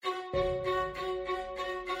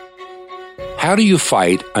How do you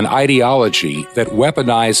fight an ideology that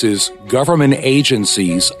weaponizes government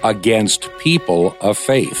agencies against people of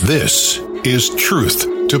faith? This is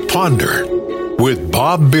Truth to Ponder with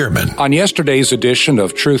Bob Bierman. On yesterday's edition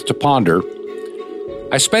of Truth to Ponder,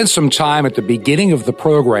 I spent some time at the beginning of the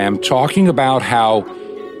program talking about how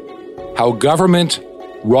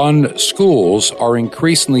government-run schools are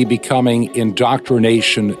increasingly becoming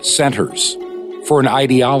indoctrination centers for an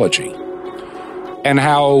ideology, and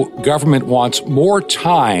how government wants more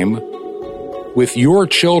time with your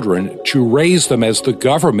children to raise them as the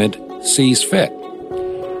government sees fit.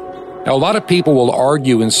 Now, a lot of people will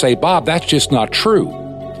argue and say, Bob, that's just not true.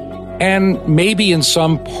 And maybe in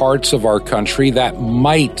some parts of our country that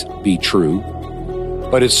might be true,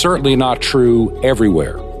 but it's certainly not true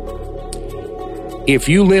everywhere. If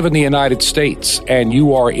you live in the United States and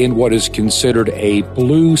you are in what is considered a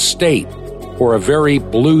blue state or a very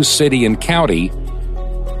blue city and county,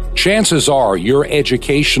 chances are your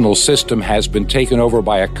educational system has been taken over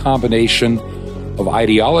by a combination of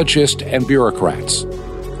ideologists and bureaucrats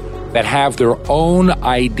that have their own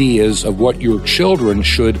ideas of what your children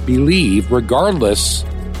should believe, regardless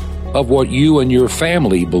of what you and your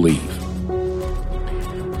family believe.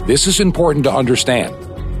 This is important to understand.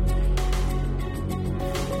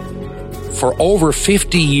 For over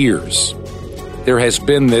 50 years, there has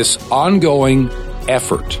been this ongoing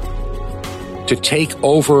effort to take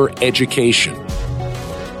over education.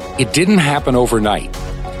 It didn't happen overnight.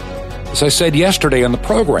 As I said yesterday on the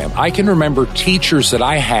program, I can remember teachers that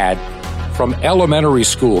I had from elementary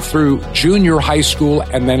school through junior high school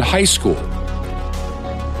and then high school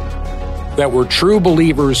that were true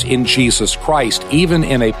believers in Jesus Christ, even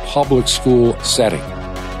in a public school setting.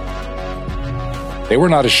 They were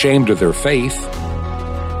not ashamed of their faith,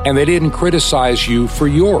 and they didn't criticize you for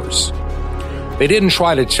yours. They didn't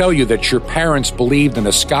try to tell you that your parents believed in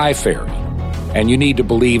a sky fairy and you need to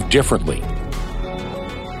believe differently.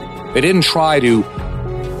 They didn't try to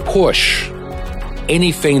push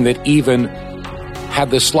anything that even had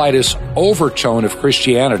the slightest overtone of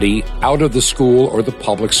Christianity out of the school or the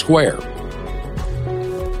public square.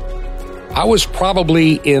 I was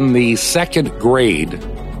probably in the second grade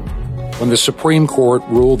when the Supreme Court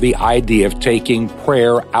ruled the idea of taking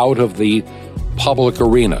prayer out of the public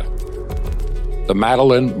arena, the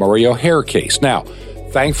Madalyn Murray O'Hair case. Now,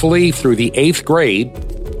 thankfully, through the 8th grade,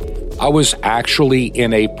 I was actually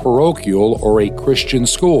in a parochial or a Christian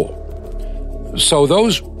school. So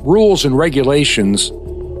those rules and regulations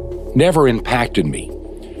never impacted me.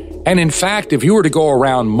 And in fact, if you were to go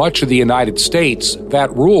around much of the United States,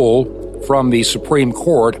 that rule from the Supreme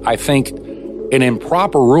Court, I think an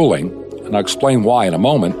improper ruling, and I'll explain why in a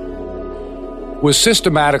moment, was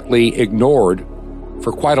systematically ignored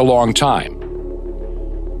for quite a long time.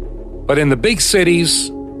 But in the big cities,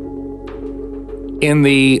 in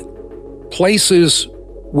the places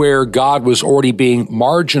where God was already being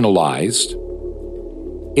marginalized,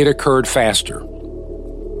 it occurred faster.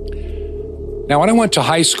 Now, when I went to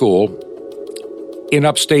high school in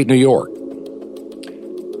upstate New York,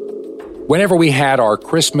 whenever we had our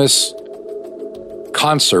Christmas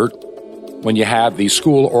concert, when you have the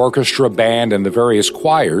school orchestra band and the various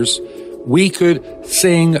choirs, we could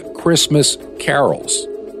sing Christmas carols.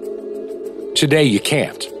 Today, you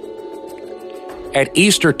can't. At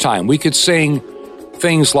Easter time, we could sing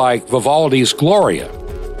things like Vivaldi's Gloria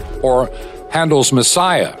or Handel's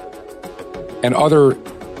Messiah and other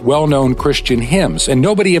well-known Christian hymns, and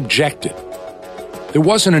nobody objected. There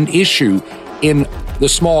wasn't an issue in the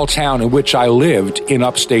small town in which I lived in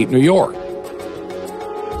upstate New York.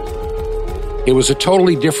 It was a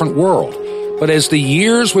totally different world. But as the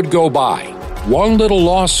years would go by, one little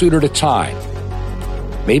lawsuit at a time,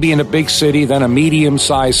 maybe in a big city, then a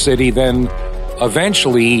medium-sized city, then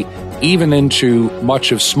eventually even into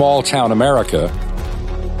much of small-town America,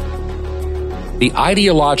 the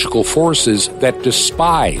ideological forces that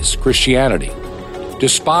despise Christianity,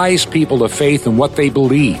 despise people of faith and what they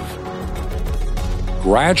believe,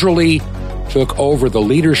 gradually took over the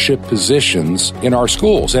leadership positions in our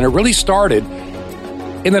schools. And it really started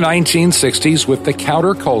in the 1960s with the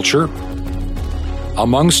counterculture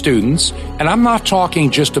among students. And I'm not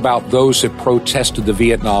talking just about those that protested the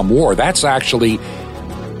Vietnam War. That's actually,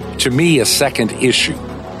 to me, a second issue.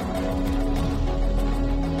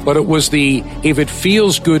 But it was the if it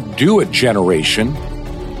feels good, do it generation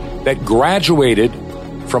that graduated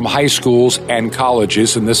from high schools and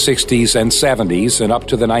colleges in the 60s and 70s and up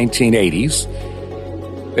to the 1980s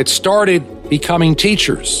that started becoming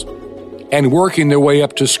teachers and working their way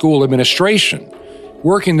up to school administration,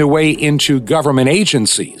 working their way into government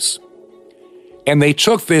agencies. And they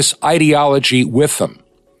took this ideology with them.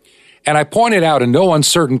 And I pointed out in no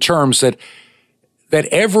uncertain terms that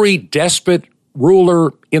every despot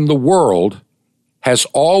ruler in the world has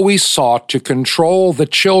always sought to control the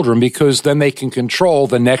children because then they can control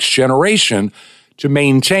the next generation to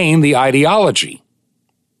maintain the ideology.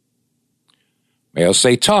 Mao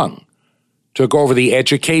Zedong took over the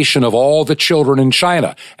education of all the children in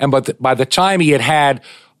China. And by the time he had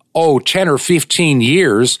 10 or 15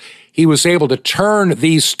 years, he was able to turn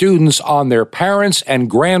these students on their parents and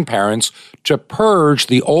grandparents to purge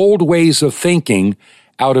the old ways of thinking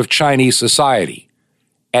out of Chinese society.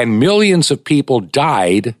 And millions of people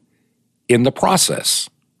died in the process.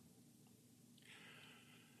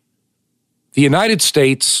 The United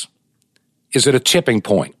States is at a tipping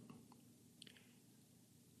point.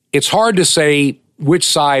 It's hard to say which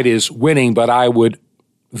side is winning, but I would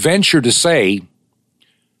venture to say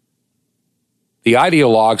the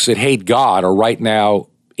ideologues that hate God are right now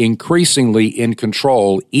increasingly in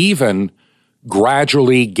control, even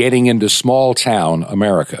gradually getting into small town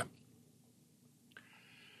America.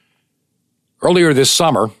 Earlier this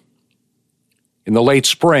summer, in the late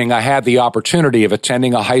spring, I had the opportunity of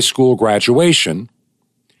attending a high school graduation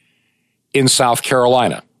in South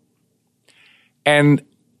Carolina. And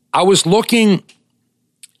I was looking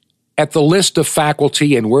at the list of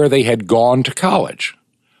faculty and where they had gone to college,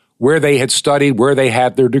 where they had studied, where they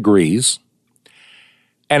had their degrees.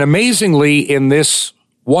 And amazingly, in this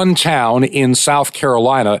one town in South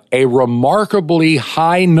Carolina, a remarkably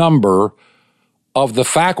high number of the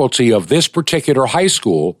faculty of this particular high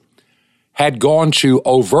school had gone to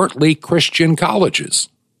overtly Christian colleges.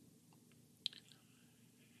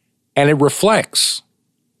 And it reflects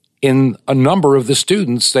in a number of the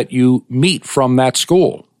students that you meet from that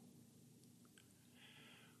school.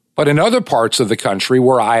 But in other parts of the country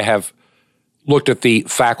where I have looked at the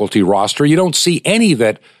faculty roster, you don't see any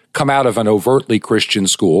that come out of an overtly Christian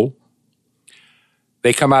school.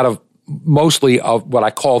 They come out of mostly of what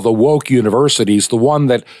I call the woke universities, the one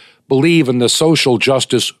that believe in the social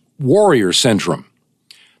justice warrior syndrome,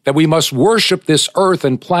 that we must worship this earth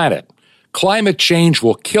and planet. Climate change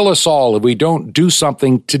will kill us all if we don't do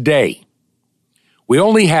something today. We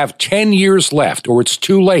only have 10 years left, or it's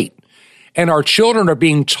too late. And our children are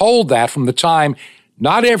being told that from the time,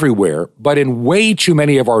 not everywhere, but in way too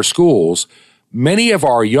many of our schools, many of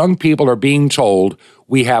our young people are being told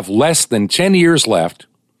we have less than 10 years left.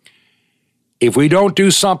 If we don't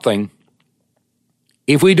do something,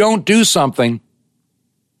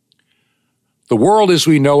 the world as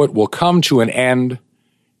we know it will come to an end.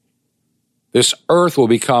 This earth will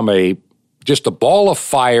become just a ball of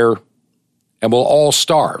fire, and we'll all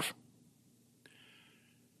starve.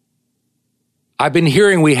 I've been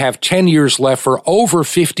hearing we have 10 years left for over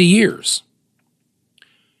 50 years.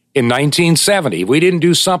 In 1970, if we didn't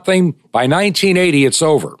do something, by 1980, it's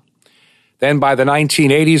over. Then by the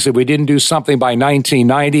 1980s, if we didn't do something by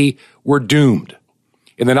 1990, we're doomed.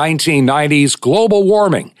 In the 1990s, global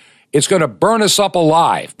warming, it's going to burn us up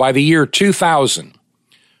alive by the year 2000.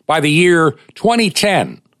 By the year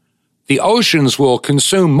 2010, the oceans will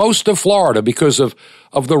consume most of Florida because of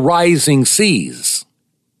the rising seas.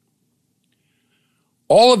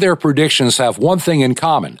 All of their predictions have one thing in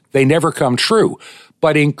common. They never come true.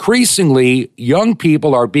 But increasingly, young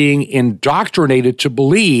people are being indoctrinated to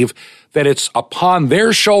believe that it's upon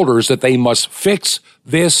their shoulders that they must fix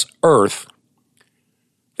this earth.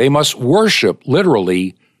 They must worship,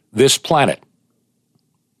 literally, this planet.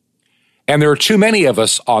 And there are too many of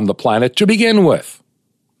us on the planet to begin with.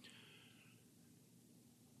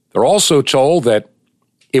 They're also told that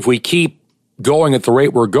if we keep going at the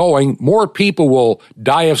rate we're going, more people will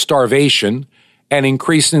die of starvation and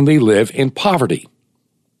increasingly live in poverty.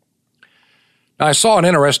 Now, I saw an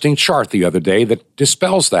interesting chart the other day that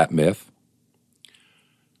dispels that myth.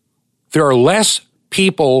 There are less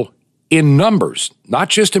people in numbers, not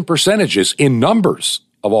just in percentages, in numbers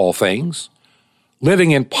of all things,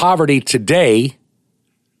 living in poverty today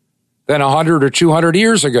than 100 or 200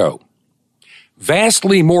 years ago.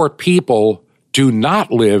 Vastly more people do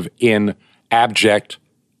not live in abject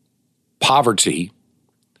poverty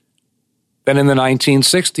than in the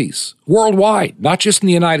 1960s, worldwide, not just in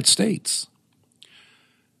the United States.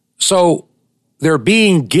 So they're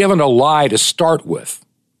being given a lie to start with,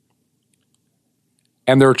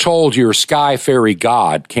 and they're told your sky fairy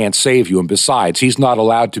God can't save you, and besides, he's not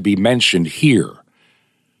allowed to be mentioned here.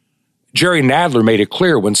 Jerry Nadler made it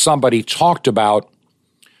clear when somebody talked about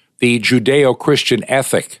the Judeo-Christian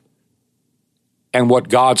ethic and what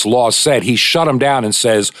God's law said, he shut them down and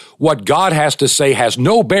says, what God has to say has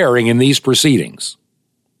no bearing in these proceedings.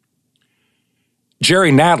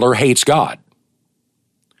 Jerry Nadler hates God.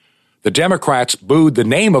 The Democrats booed the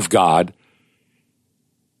name of God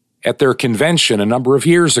at their convention a number of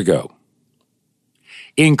years ago.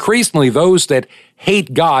 Increasingly, those that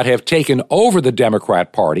hate God have taken over the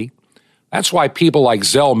Democrat Party. That's why people like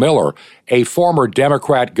Zell Miller, a former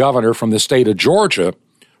Democrat governor from the state of Georgia,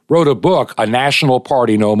 wrote a book, A National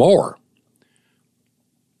Party No More.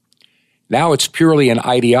 Now it's purely an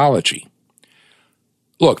ideology.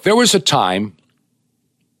 Look, there was a time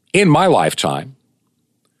in my lifetime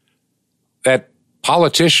that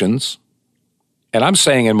politicians, and I'm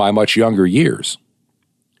saying in my much younger years,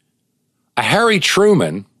 a Harry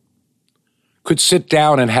Truman could sit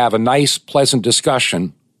down and have a nice, pleasant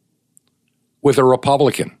discussion with a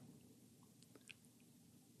Republican.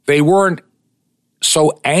 They weren't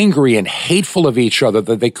so angry and hateful of each other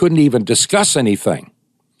that they couldn't even discuss anything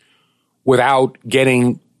without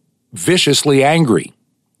getting viciously angry,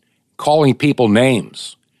 calling people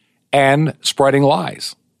names, and spreading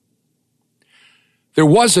lies. There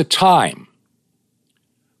was a time,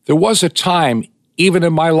 even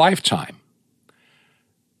in my lifetime,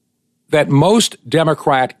 that most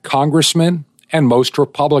Democrat congressmen and most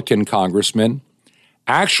Republican congressmen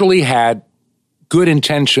actually had good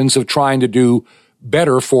intentions of trying to do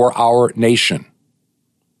better for our nation.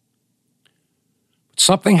 But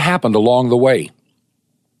something happened along the way.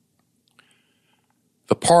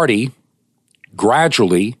 The party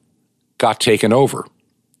gradually got taken over.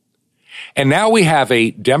 And now we have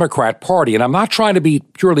a Democrat Party, and I'm not trying to be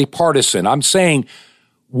purely partisan. I'm saying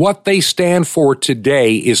what they stand for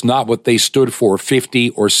today is not what they stood for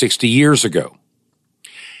 50 or 60 years ago.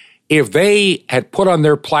 If they had put on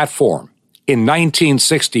their platform in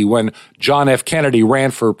 1960, when John F. Kennedy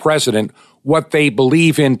ran for president, what they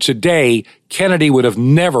believe in today, Kennedy would have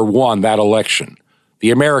never won that election.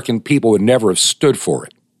 The American people would never have stood for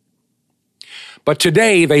it. But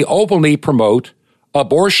today, they openly promote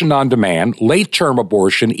abortion on demand, late-term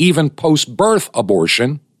abortion, even post-birth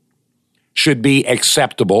abortion should be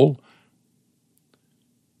acceptable.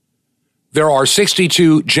 There are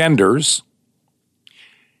 62 genders.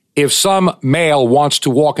 If some male wants to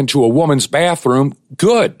walk into a woman's bathroom,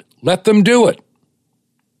 good, let them do it.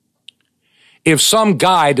 If some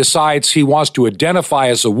guy decides he wants to identify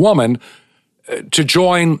as a woman to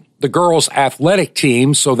join the girls' athletic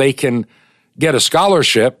team so they can get a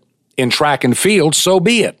scholarship in track and field, so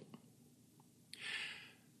be it.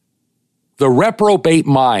 The reprobate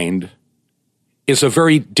mind is a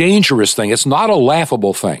very dangerous thing. It's not a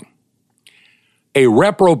laughable thing. A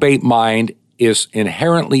reprobate mind is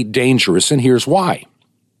inherently dangerous, and here's why.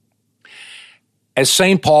 As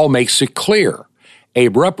St. Paul makes it clear, a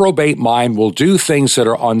reprobate mind will do things that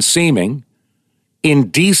are unseeming,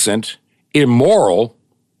 indecent, immoral,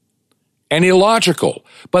 and illogical,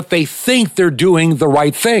 but they think they're doing the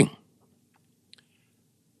right thing.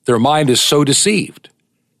 Their mind is so deceived,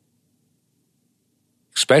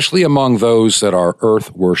 especially among those that are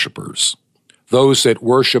earth worshipers, those that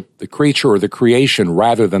worship the creature or the creation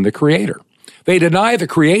rather than the creator. They deny the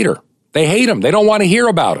creator. They hate him. They don't want to hear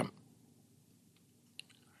about him.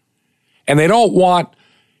 And they don't want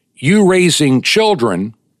you raising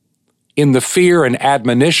children in the fear and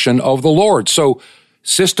admonition of the Lord. So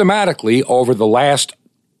systematically, over the last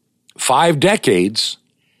 5 decades,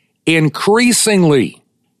 increasingly,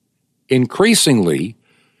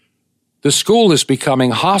 the school is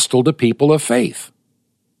becoming hostile to people of faith.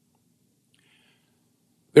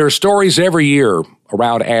 There are stories every year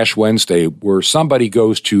around Ash Wednesday where somebody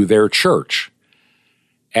goes to their church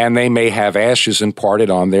and they may have ashes imparted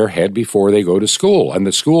on their head before they go to school. And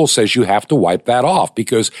the school says you have to wipe that off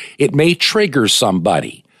because it may trigger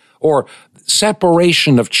somebody, or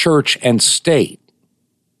separation of church and state,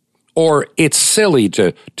 or it's silly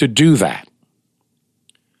to do that.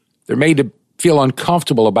 They're made to feel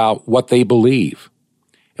uncomfortable about what they believe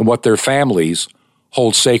and what their families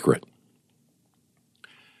hold sacred.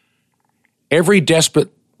 Every desperate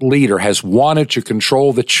leader has wanted to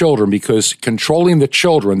control the children because controlling the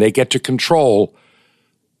children, they get to control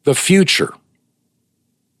the future.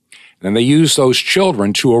 And they use those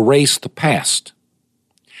children to erase the past.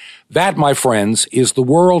 That, my friends, is the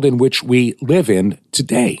world in which we live in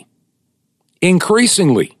today.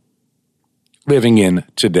 Increasingly living in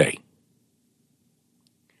today.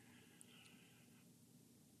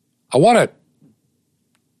 I want to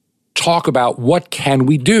talk about what can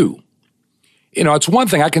we do. You know, it's one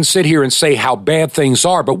thing I can sit here and say how bad things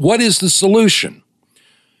are, but what is the solution?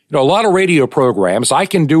 You know, a lot of radio programs, I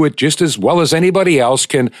can do it just as well as anybody else,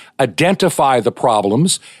 can identify the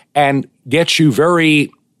problems and get you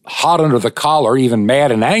very hot under the collar, even mad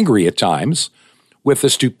and angry at times, with the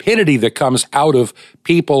stupidity that comes out of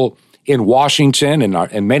people in Washington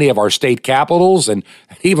and many of our state capitals and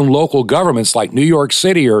even local governments like New York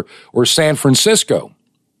City or San Francisco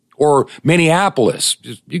or Minneapolis.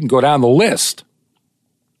 You can go down the list.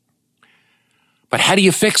 But how do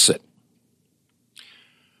you fix it?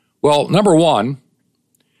 Well, number one,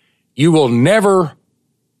 you will never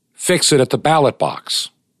fix it at the ballot box.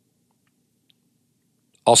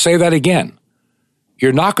 I'll say that again.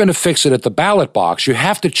 You're not going to fix it at the ballot box. You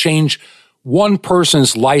have to change one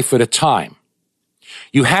person's life at a time.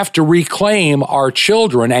 You have to reclaim our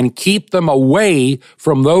children and keep them away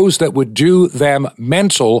from those that would do them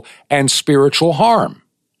mental and spiritual harm.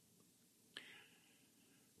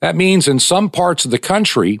 That means in some parts of the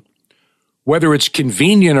country, whether it's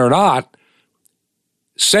convenient or not,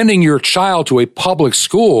 sending your child to a public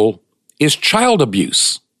school is child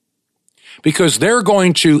abuse because they're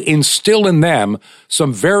going to instill in them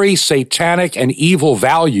some very satanic and evil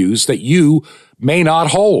values that you may not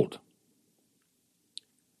hold.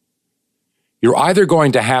 You're either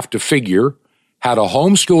going to have to figure how to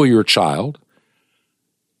homeschool your child,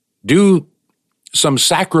 do some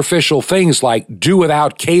sacrificial things like do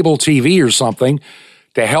without cable TV or something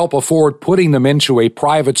to help afford putting them into a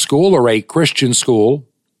private school or a Christian school.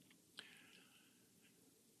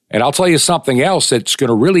 And I'll tell you something else that's going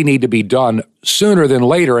to really need to be done sooner than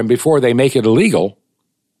later and before they make it illegal,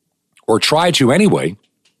 or try to anyway.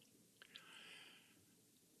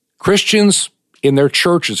 Christians in their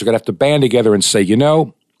churches are going to have to band together and say,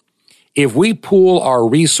 if we pool our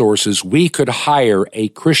resources, we could hire a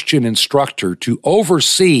Christian instructor to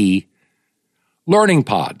oversee learning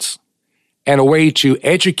pods and a way to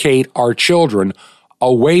educate our children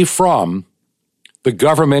away from the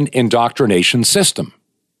government indoctrination system.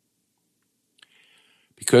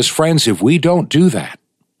 Because, friends, if we don't do that,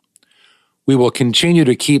 we will continue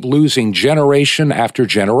to keep losing generation after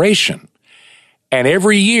generation. And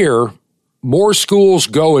every year, more schools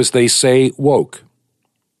go, as they say, woke.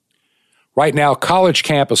 Right now, college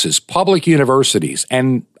campuses, public universities,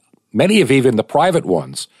 and many of even the private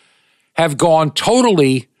ones have gone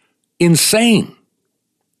totally insane.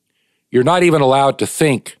 You're not even allowed to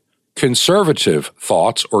think conservative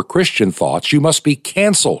thoughts or Christian thoughts. You must be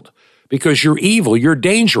canceled because you're evil, you're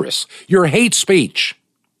dangerous, you're hate speech,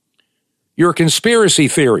 you're a conspiracy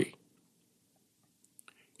theory,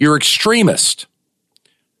 you're extremist.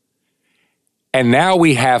 And now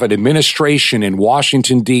we have an administration in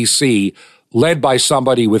Washington, D.C., led by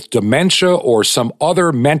somebody with dementia or some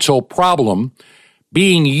other mental problem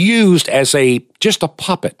being used as just a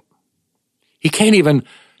puppet. He can't even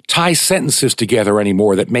tie sentences together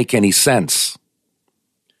anymore that make any sense.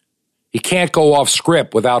 He can't go off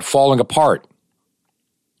script without falling apart.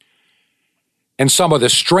 And some of the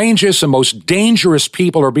strangest and most dangerous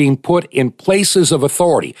people are being put in places of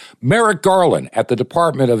authority. Merrick Garland at the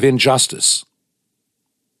Department of Injustice.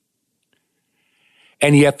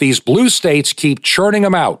 And yet these blue states keep churning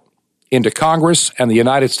them out into Congress and the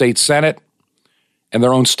United States Senate and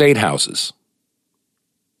their own state houses.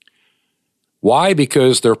 Why?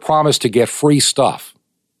 Because they're promised to get free stuff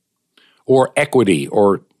or equity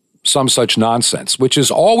or some such nonsense, which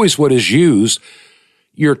is always what is used.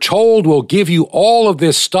 You're told we'll give you all of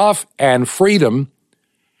this stuff and freedom.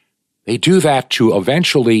 They do that to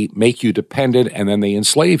eventually make you dependent, and then they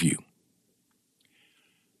enslave you.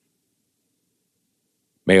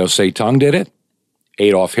 Mao Zedong did it.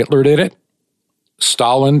 Adolf Hitler did it.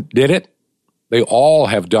 Stalin did it. They all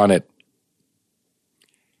have done it.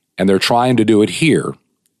 And they're trying to do it here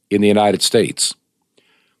in the United States.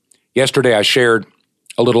 Yesterday, I shared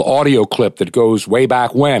a little audio clip that goes way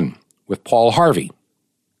back when with Paul Harvey.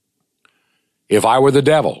 If I were the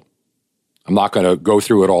devil. I'm not going to go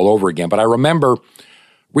through it all over again, but I remember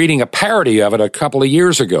reading a parody of it a couple of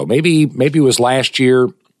years ago. Maybe it was last year.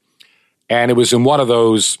 And it was in one of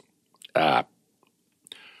those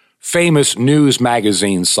famous news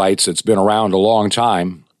magazine sites that's been around a long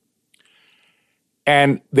time.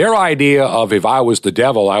 And their idea of if I was the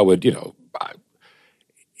devil, I would,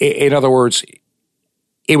 in other words,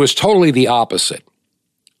 it was totally the opposite.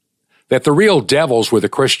 That the real devils were the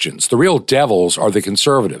Christians. The real devils are the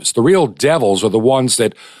conservatives. The real devils are the ones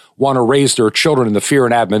that want to raise their children in the fear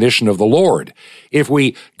and admonition of the Lord. If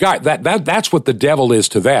we got that's what the devil is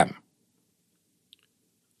to them.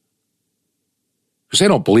 Because they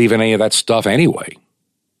don't believe in any of that stuff anyway.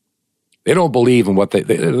 They don't believe in what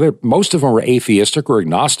most of them are atheistic or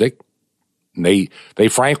agnostic. And they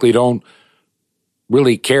frankly don't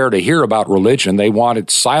really care to hear about religion. They want it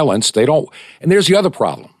silenced. They don't. And there's the other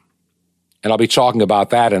problem. And I'll be talking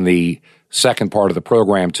about that in the second part of the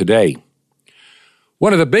program today.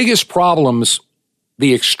 One of the biggest problems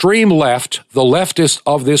the extreme left, the leftists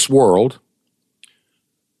of this world,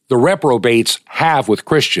 the reprobates have with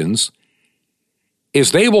Christians,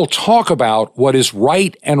 is they will talk about what is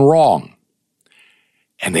right and wrong,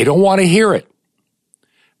 and they don't want to hear it.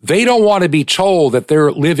 They don't want to be told that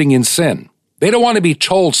they're living in sin. They don't want to be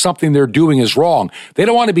told something they're doing is wrong. They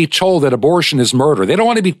don't want to be told that abortion is murder. They don't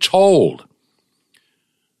want to be told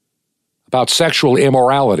about sexual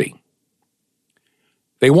immorality.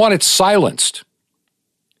 They want it silenced.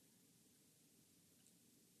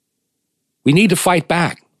 We need to fight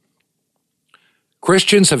back.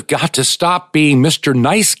 Christians have got to stop being Mr.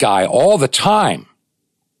 Nice Guy all the time.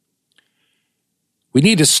 We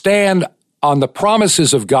need to stand on the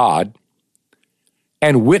promises of God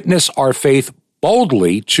and witness our faith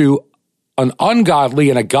boldly to an ungodly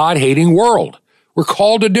and a God-hating world. We're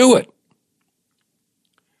called to do it.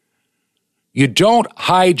 You don't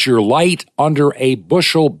hide your light under a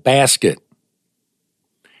bushel basket.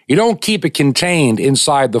 You don't keep it contained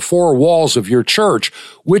inside the four walls of your church,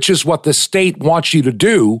 which is what the state wants you to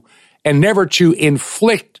do, and never to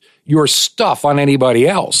inflict your stuff on anybody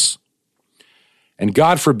else. And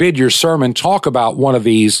God forbid your sermon talk about one of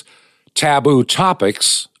these taboo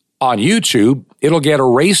topics on YouTube. It'll get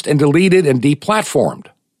erased and deleted and deplatformed.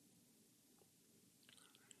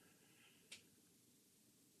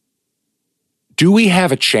 Do we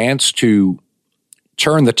have a chance to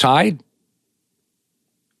turn the tide?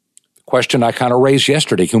 The question I kind of raised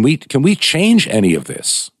yesterday, can we change any of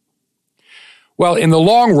this? Well, in the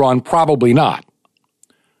long run, probably not.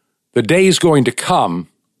 The day is going to come.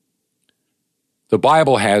 The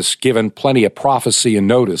Bible has given plenty of prophecy and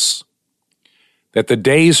notice that the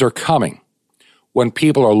days are coming when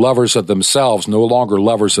people are lovers of themselves, no longer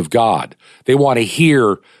lovers of God. They want to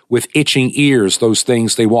hear with itching ears those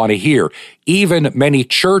things they want to hear. Even many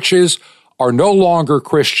churches are no longer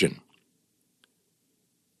Christian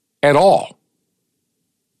at all.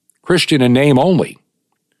 Christian in name only,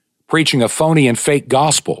 preaching a phony and fake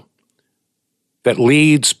gospel that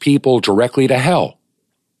leads people directly to hell.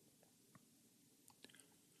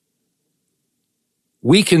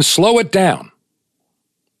 We can slow it down.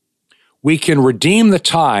 We can redeem the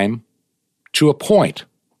time to a point,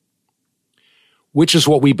 which is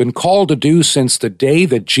what we've been called to do since the day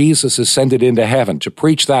that Jesus ascended into heaven, to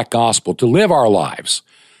preach that gospel, to live our lives,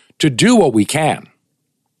 to do what we can,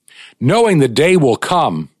 knowing the day will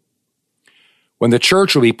come when the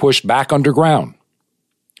church will be pushed back underground,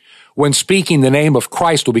 when speaking the name of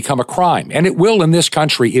Christ will become a crime. And it will in this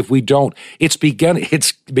country if we don't. It's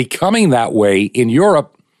becoming that way in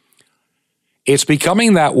Europe. It's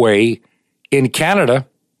becoming that way in Canada.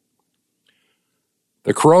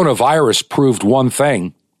 The coronavirus proved one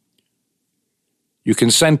thing. You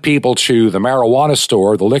can send people to the marijuana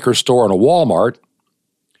store, the liquor store, and a Walmart,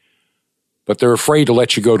 but they're afraid to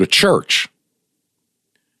let you go to church.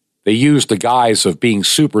 They use the guise of being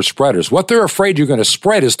super spreaders. What they're afraid you're going to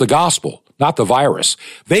spread is the gospel, not the virus.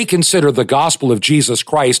 They consider the gospel of Jesus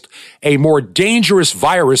Christ a more dangerous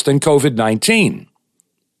virus than COVID-19.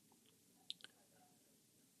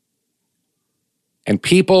 And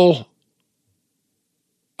people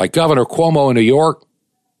like Governor Cuomo in New York,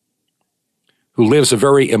 who lives a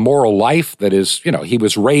very immoral life that is, he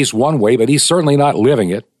was raised one way, but he's certainly not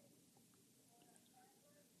living it.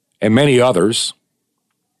 And many others,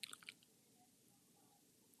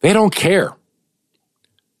 they don't care.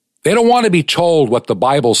 They don't want to be told what the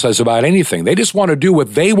Bible says about anything. They just want to do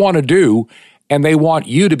what they want to do, and they want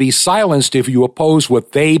you to be silenced if you oppose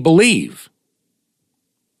what they believe.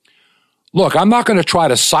 Look, I'm not going to try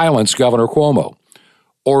to silence Governor Cuomo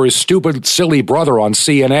or his stupid, silly brother on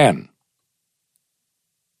CNN.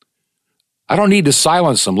 I don't need to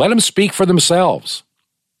silence them. Let them speak for themselves.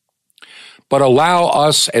 But allow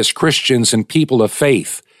us as Christians and people of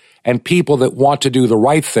faith and people that want to do the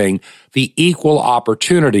right thing the equal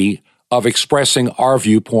opportunity of expressing our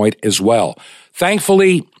viewpoint as well.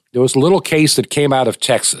 Thankfully, there was a little case that came out of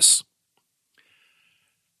Texas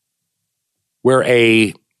where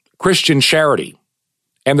a Christian charity,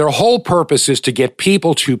 and their whole purpose is to get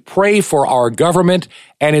people to pray for our government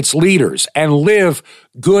and its leaders and live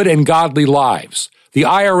good and godly lives. The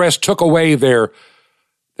IRS took away their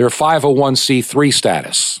 501c3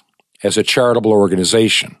 status as a charitable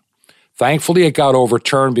organization. Thankfully, it got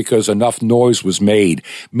overturned because enough noise was made.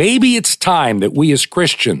 Maybe it's time that we as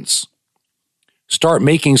Christians start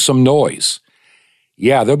making some noise.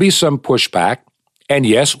 Yeah, there'll be some pushback, and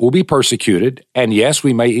yes, we'll be persecuted, and yes,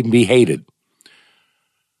 we may even be hated.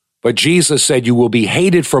 But Jesus said, you will be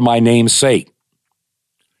hated for my name's sake.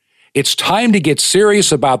 It's time to get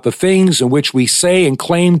serious about the things in which we say and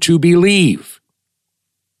claim to believe.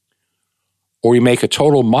 or we make a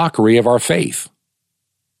total mockery of our faith.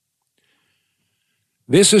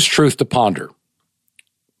 This is Truth to Ponder.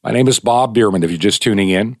 My name is Bob Bierman, if you're just tuning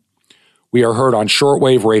in. We are heard on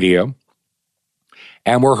shortwave radio,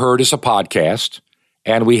 and we're heard as a podcast,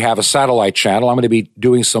 and we have a satellite channel. I'm going to be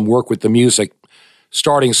doing some work with the music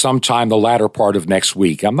starting sometime the latter part of next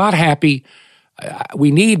week. I'm not happy. We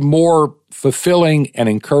need more fulfilling and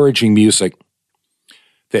encouraging music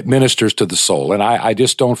that ministers to the soul, and I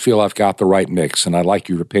just don't feel I've got the right mix, and I'd like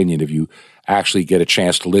your opinion if you actually get a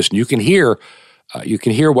chance to listen. You can hear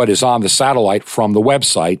what is on the satellite from the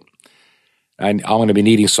website, and I'm going to be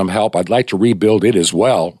needing some help. I'd like to rebuild it as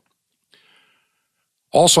well.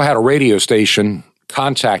 Also had a radio station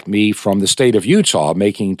contact me from the state of Utah,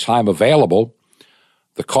 making time available.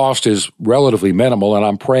 The cost is relatively minimal, and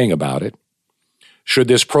I'm praying about it. Should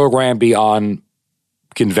this program be on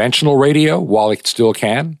conventional radio while it still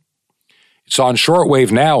can? It's on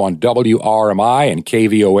shortwave now on WRMI and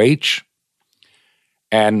KVOH.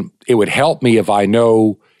 And it would help me if I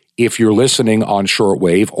know if you're listening on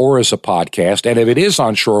shortwave or as a podcast. And if it is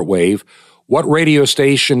on shortwave, what radio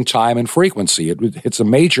station, time, and frequency? It's a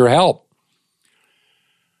major help.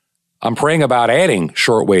 I'm praying about adding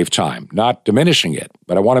shortwave time, not diminishing it.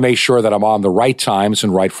 But I want to make sure that I'm on the right times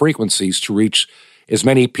and right frequencies to reach as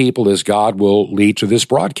many people as God will lead to this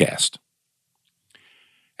broadcast.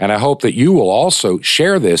 And I hope that you will also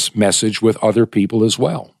share this message with other people as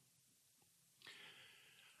well.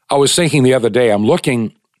 I was thinking the other day, I'm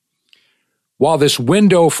looking, while this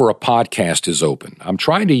window for a podcast is open, I'm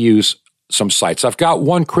trying to use some sites. I've got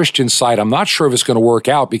one Christian site. I'm not sure if it's going to work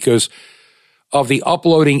out because of the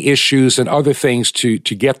uploading issues and other things to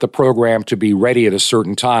get the program to be ready at a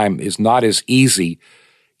certain time is not as easy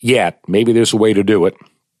yet. Maybe there's a way to do it.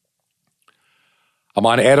 I'm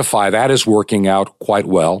on Edify. That is working out quite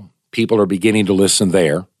well. People are beginning to listen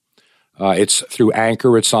there. It's through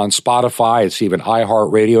Anchor. It's on Spotify. It's even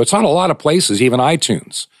iHeartRadio. It's on a lot of places, even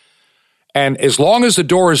iTunes. And as long as the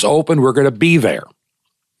door is open, we're going to be there.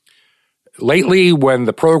 Lately, when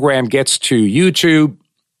the program gets to YouTube,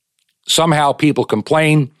 somehow people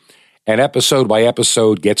complain and episode by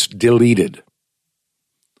episode gets deleted.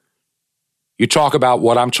 You talk about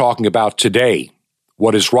what I'm talking about today,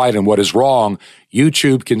 what is right and what is wrong.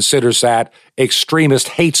 YouTube considers that extremist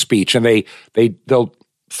hate speech, and they'll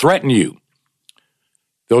threaten you.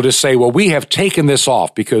 They'll just say, well, we have taken this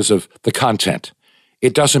off because of the content.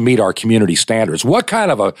 It doesn't meet our community standards. What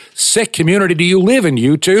kind of a sick community do you live in,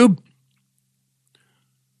 YouTube?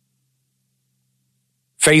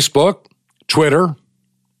 Facebook, Twitter,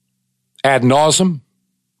 ad nauseum.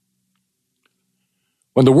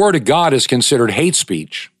 When the Word of God is considered hate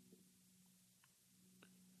speech,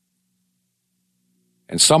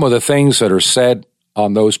 and some of the things that are said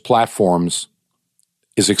on those platforms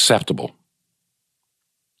is acceptable.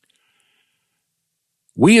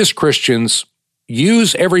 We as Christians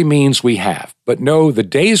use every means we have, but know the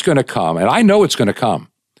day's going to come, and I know it's going to come,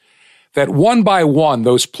 that one by one,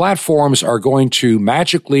 those platforms are going to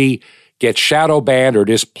magically get shadow banned or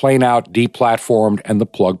just plain out deplatformed and the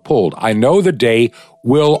plug pulled. I know the day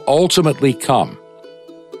will ultimately come.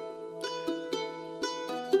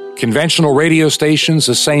 Conventional radio stations,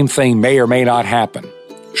 the same thing may or may not happen.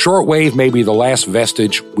 Shortwave may be the last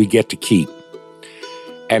vestige we get to keep.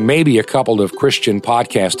 And maybe a couple of Christian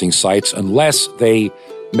podcasting sites, unless they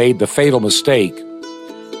made the fatal mistake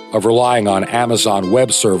of relying on Amazon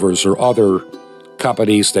web servers or other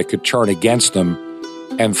companies that could turn against them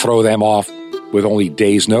and throw them off with only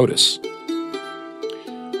days' notice.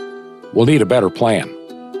 We'll need a better plan.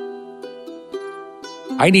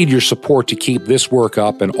 I need your support to keep this work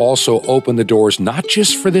up and also open the doors not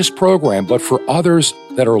just for this program, but for others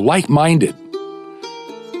that are like-minded.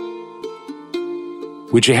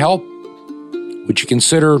 Would you help? Would you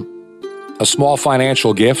consider a small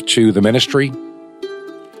financial gift to the ministry?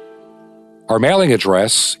 Our mailing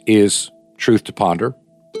address is Truth to Ponder.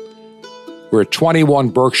 We're at 21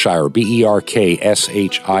 Berkshire, Berkshire,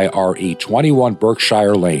 21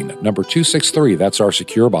 Berkshire Lane, number 263. That's our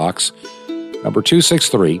secure box. Number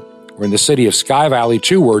 263. We're in the city of Sky Valley,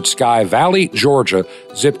 2 words, Sky Valley, Georgia,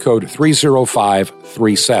 zip code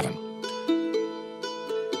 30537.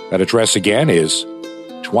 That address again is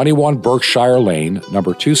 21 Berkshire Lane,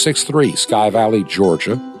 number 263, Sky Valley,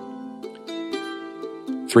 Georgia,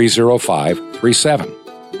 30537.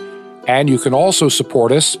 And you can also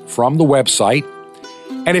support us from the website.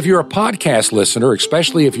 And if you're a podcast listener,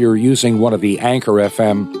 especially if you're using one of the Anchor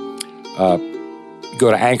FM, go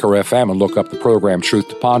to Anchor FM and look up the program Truth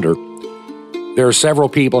to Ponder. There are several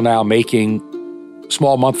people now making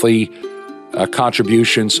small monthly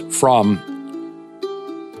contributions from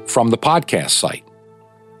from the podcast site.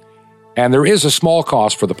 And there is a small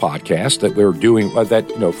cost for the podcast that we're doing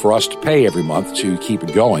for us to pay every month to keep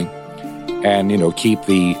it going and, keep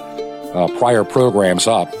the prior programs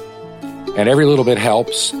up. And every little bit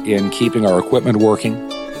helps in keeping our equipment working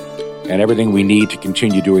and everything we need to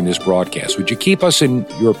continue doing this broadcast. Would you keep us in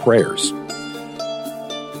your prayers?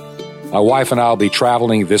 My wife and I will be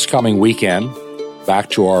traveling this coming weekend back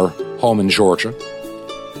to our home in Georgia,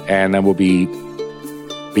 and then we'll be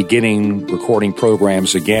beginning recording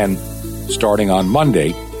programs again starting on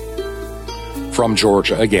Monday from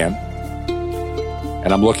Georgia again.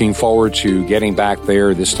 And I'm looking forward to getting back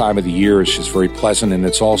there. This time of the year is just very pleasant, and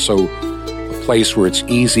it's also a place where it's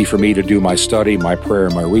easy for me to do my study, my prayer,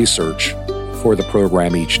 and my research for the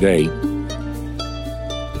program each day.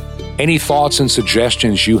 Any thoughts and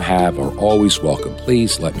suggestions you have are always welcome.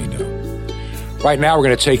 Please let me know. Right now, we're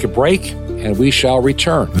going to take a break, and we shall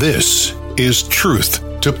return. This is Truth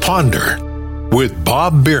to Ponder with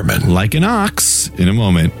Bob Bierman. Like an ox, in a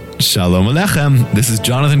moment. Shalom Aleichem. This is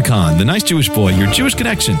Jonathan Kahn, the nice Jewish boy, your Jewish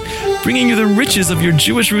connection, bringing you the riches of your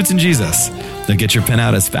Jewish roots in Jesus. Now get your pen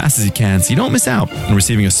out as fast as you can so you don't miss out on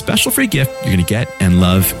receiving a special free gift you're going to get and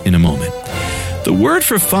love in a moment. The word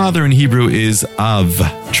for father in Hebrew is av.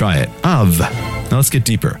 Try it. Av. Now let's get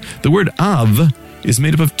deeper. The word av is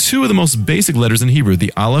made up of two of the most basic letters in Hebrew,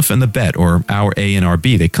 the aleph and the bet, or our A and our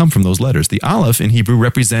B. They come from those letters. The aleph in Hebrew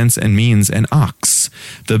represents and means an ox.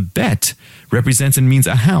 The bet represents and means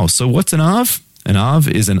a house. So what's an av? An av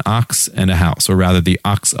is an ox and a house, or rather the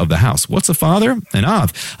ox of the house. What's a father? An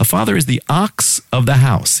av. A father is the ox of the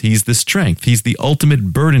house. He's the strength. He's the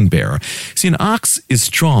ultimate burden bearer. See, an ox is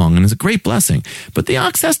strong and is a great blessing, but the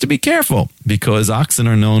ox has to be careful because oxen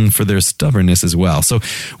are known for their stubbornness as well. So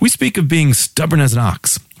we speak of being stubborn as an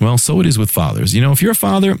ox. Well, so it is with fathers. You know, if you're a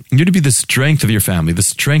father, you're to be the strength of your family, the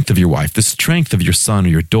strength of your wife, the strength of your son or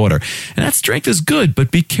your daughter. And that strength is good, but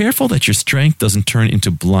be careful that your strength doesn't turn into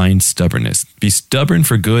blind stubbornness. Be stubborn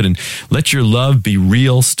for good and let your love be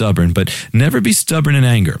real stubborn, but never be stubborn in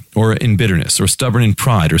anger or in bitterness or stubborn in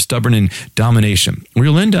pride or stubborn in domination. Or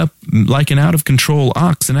you'll end up like an out-of-control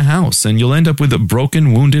ox in a house, and you'll end up with a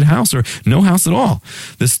broken, wounded house or no house at all.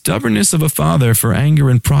 The stubbornness of a father for anger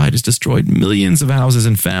and pride has destroyed millions of houses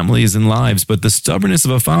and families and lives, but the stubbornness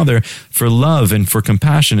of a father for love and for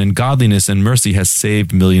compassion and godliness and mercy has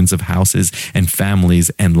saved millions of houses and families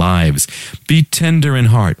and lives. Be tender in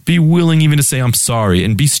heart. Be willing even to say, I'm sorry,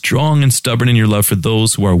 and be strong and stubborn in your love for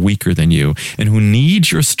those who are weaker than you and who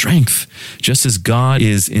need your strength, just as God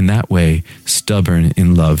is in that way stubborn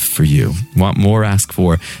in love for you. Want more? Ask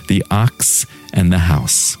for the ox and the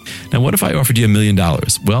house. Now, what if I offered you $1 million?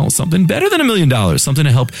 Well, something better than $1 million, something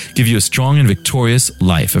to help give you a strong and victorious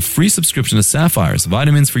life, a free subscription to Sapphires,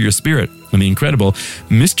 vitamins for your spirit, and the incredible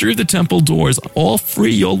Mystery of the Temple Doors, all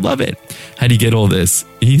free. You'll love it. How do you get all this?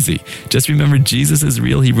 Easy. Just remember Jesus'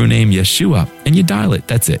 real Hebrew name, Yeshua, and you dial it.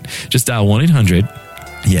 That's it. Just dial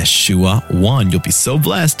 1-800-YESHUA-1. You'll be so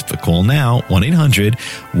blessed, but call now,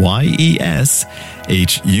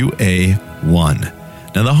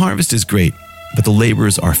 1-800-YESHUA-1. Now, the harvest is great, but the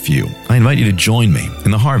laborers are few. I invite you to join me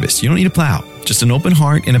in the harvest. You don't need to plow, just an open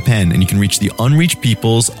heart and a pen, and you can reach the unreached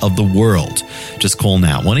peoples of the world. Just call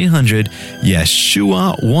now,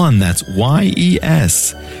 1-800-YESHUA-1. That's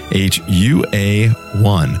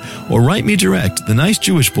YESHUA-1. Or write me direct, The Nice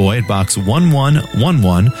Jewish Boy, at Box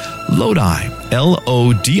 1111, Lodi,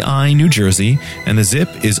 Lodi, New Jersey, and the zip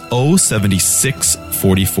is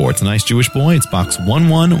 07644. It's a Nice Jewish Boy. It's Box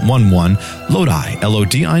 1111, Lodi,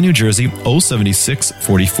 Lodi, New Jersey,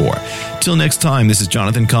 07644. Till next time, this is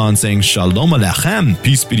Jonathan Kahn saying Shalom Aleichem.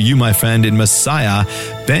 Peace be to you, my friend, in Messiah,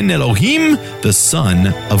 Ben Elohim, the Son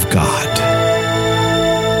of God.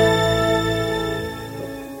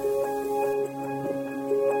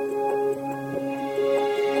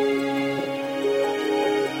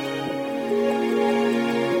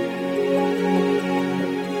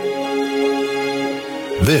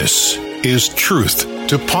 This is Truth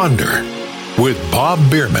to Ponder with Bob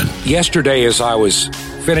Bierman. Yesterday, as I was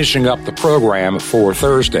finishing up the program for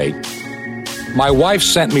Thursday, my wife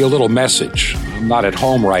sent me a little message. I'm not at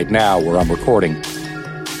home right now where I'm recording.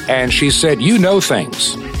 And she said, you know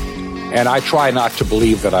things. And I try not to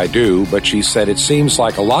believe that I do, but she said, it seems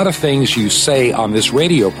like a lot of things you say on this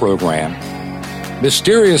radio program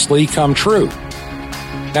mysteriously come true.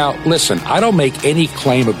 Now, listen, I don't make any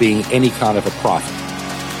claim of being any kind of a prophet.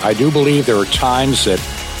 I do believe there are times that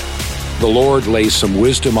the Lord lays some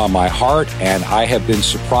wisdom on my heart, and I have been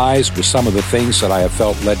surprised with some of the things that I have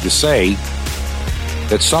felt led to say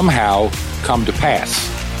that somehow come to pass.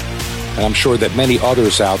 And I'm sure that many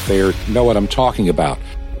others out there know what I'm talking about.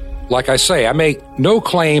 like I say, I make no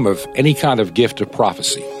claim of any kind of gift of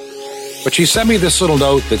prophecy. But she sent me this little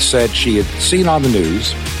note that said she had seen on the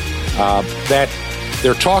news that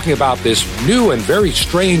they're talking about this new and very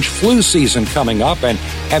strange flu season coming up, and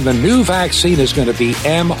the new vaccine is going to be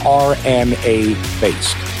mRNA-based.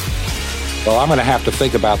 Well, I'm going to have to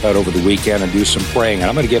think about that over the weekend and do some praying, and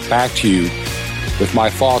I'm going to get back to you with my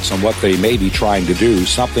thoughts on what they may be trying to do,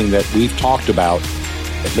 something that we've talked about,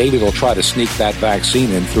 that maybe they'll try to sneak that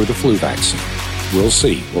vaccine in through the flu vaccine. We'll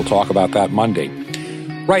see. We'll talk about that Monday.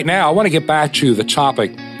 Right now, I want to get back to the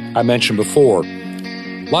topic I mentioned before.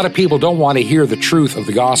 A lot of people don't want to hear the truth of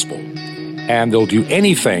the gospel, and they'll do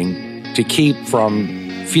anything to keep from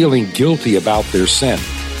feeling guilty about their sin.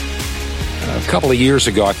 A couple of years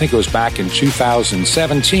ago, I think it was back in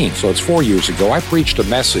 2017, so it's 4 years ago, I preached a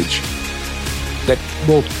message that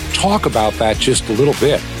will talk about that just a little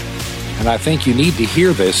bit. And I think you need to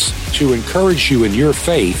hear this to encourage you in your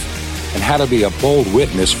faith and how to be a bold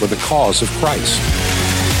witness for the cause of Christ.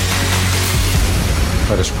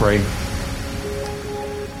 Let us pray.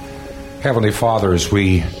 Heavenly Father, as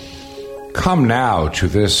we come now to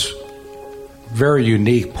this very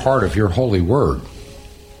unique part of your holy word,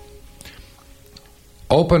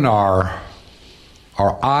 open our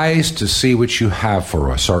eyes to see what you have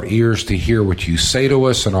for us, our ears to hear what you say to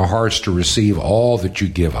us, and our hearts to receive all that you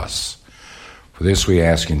give us. For this we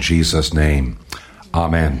ask in Jesus' name.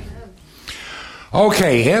 Amen.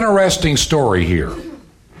 Okay, interesting story here.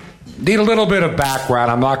 Need a little bit of background.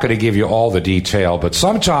 I'm not going to give you all the detail, but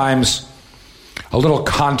sometimes a little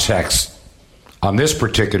context on this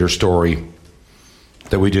particular story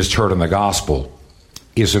that we just heard in the gospel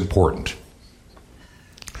is important.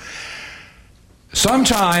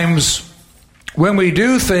 Sometimes when we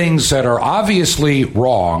do things that are obviously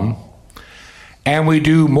wrong, and we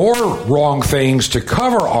do more wrong things to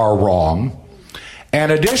cover our wrong,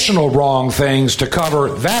 and additional wrong things to cover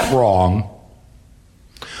that wrong,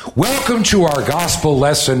 welcome to our gospel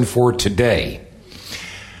lesson for today.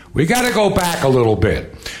 We got to go back a little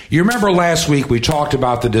bit. You remember last week we talked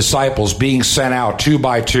about the disciples being sent out 2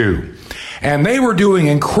 by 2, and they were doing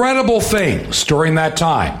incredible things during that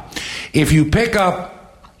time. If you pick up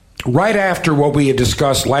right after what we had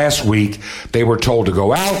discussed last week, they were told to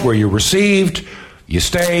go out where you're received, you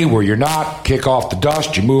stay where you're not, kick off the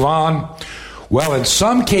dust, you move on. Well, in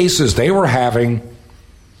some cases, they were having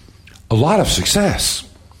a lot of success.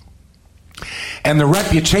 And the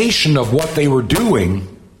reputation of what they were doing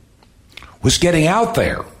was getting out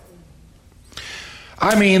there.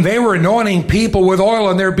 I mean, they were anointing people with oil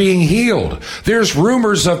and they're being healed. There's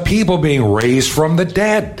rumors of people being raised from the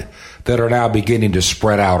dead that are now beginning to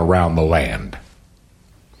spread out around the land.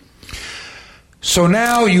 So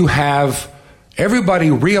now you have everybody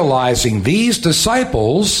realizing these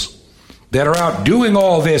disciples that are out doing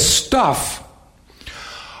all this stuff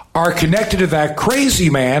are connected to that crazy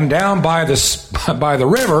man down by the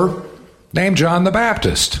river named John the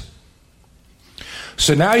Baptist.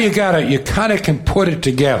 So now you kind of can put it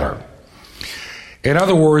together. In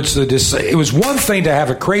other words, it was one thing to have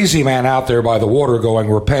a crazy man out there by the water going,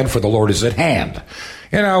 "Repent, for the Lord is at hand."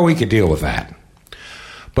 We could deal with that.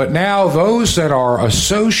 But now those that are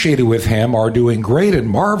associated with him are doing great and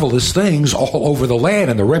marvelous things all over the land,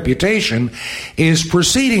 and the reputation is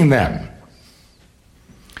preceding them.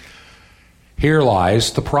 Here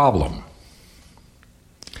lies the problem.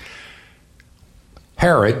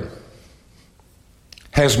 Herod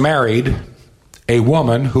has married a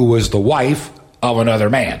woman who was the wife of another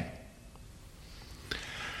man.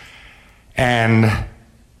 And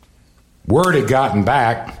word had gotten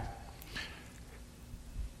back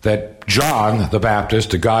that John the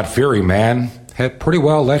Baptist, a God-fearing man, had pretty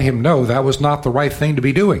well let him know that was not the right thing to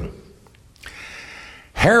be doing.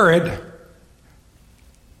 Herod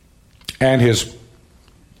and his,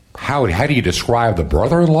 how do you describe the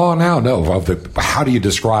brother-in-law now? No, how do you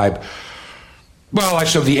describe, well, I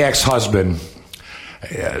said the ex-husband,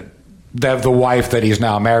 the wife that he's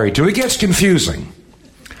now married to. It gets confusing.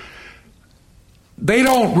 They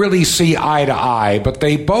don't really see eye to eye, but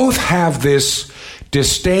they both have this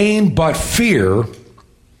disdain but fear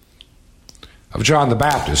of John the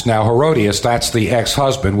Baptist. Now, Herodias, that's the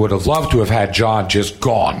ex-husband, would have loved to have had John just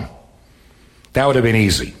gone. That would have been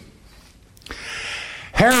easy.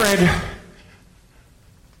 Herod,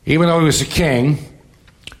 even though he was a king,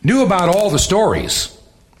 knew about all the stories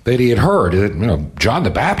that he had heard. John the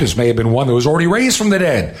Baptist may have been one that was already raised from the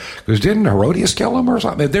dead, because didn't Herodias kill him or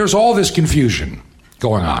something? There's all this confusion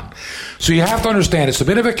going on. So you have to understand it's a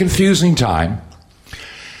bit of a confusing time.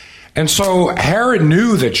 And so Herod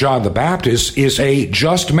knew that John the Baptist is a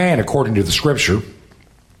just man according to the scripture.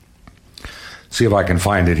 See if I can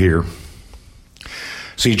find it here.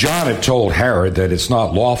 See, John had told Herod that it's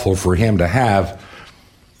not lawful for him to have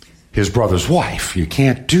his brother's wife. You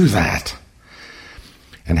can't do that.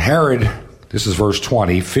 And Herod, this is verse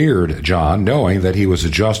 20, feared John, knowing that he was a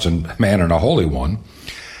just man and a holy one.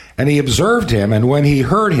 And he observed him, and when he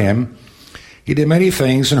heard him, he did many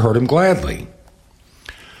things and heard him gladly.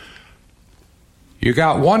 You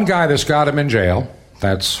got one guy that's got him in jail,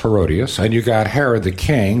 that's Herodias, and you got Herod the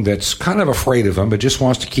king that's kind of afraid of him but just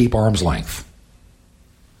wants to keep arm's length.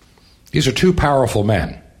 These are two powerful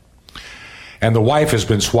men. And the wife has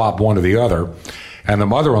been swapped one to the other, and the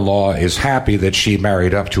mother-in-law is happy that she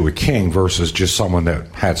married up to a king versus just someone that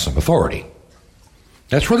had some authority.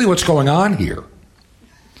 That's really what's going on here.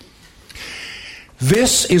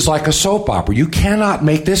 This is like a soap opera. You cannot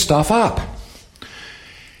make this stuff up.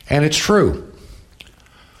 And it's true.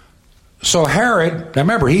 So Herod, now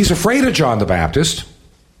remember, he's afraid of John the Baptist.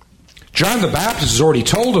 John the Baptist has already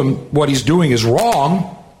told him what he's doing is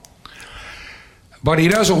wrong, but he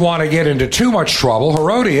doesn't want to get into too much trouble.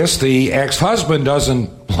 Herodias, the ex-husband,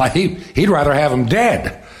 doesn't like, he'd rather have him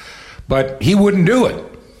dead, but he wouldn't do it.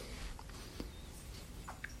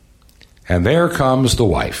 And there comes the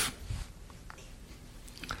wife.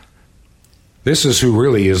 This is who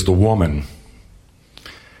really is the woman.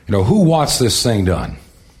 You know, who wants this thing done?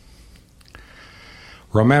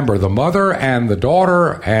 Remember, the mother and the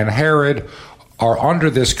daughter and Herod are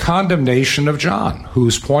under this condemnation of John,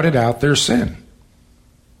 who's pointed out their sin.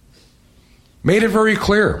 Made it very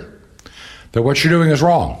clear that what you're doing is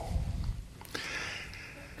wrong.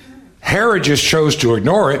 Herod just chose to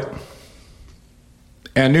ignore it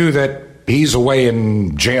and knew that he's away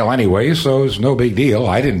in jail anyway, so it's no big deal.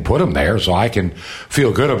 I didn't put him there, so I can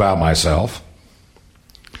feel good about myself.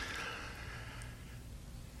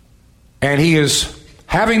 And he is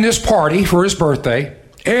having this party for his birthday.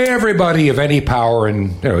 Everybody of any power,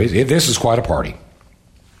 and this is quite a party.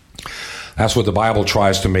 That's what the Bible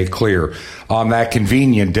tries to make clear. On that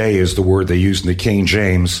convenient day is the word they use in the King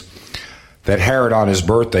James, that Herod on his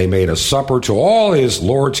birthday made a supper to all his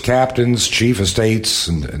lords, captains, chief estates,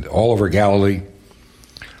 and all over Galilee.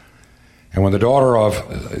 And when the daughter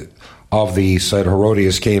of the said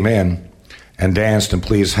Herodias came in and danced and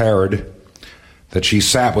pleased Herod, that she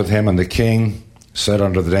sat with him, and the king said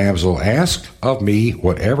unto the damsel, ask of me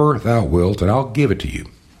whatever thou wilt, and I'll give it to you.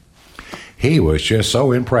 He was just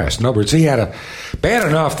so impressed. In other words, he had bad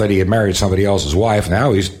enough that he had married somebody else's wife.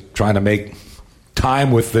 Now he's trying to make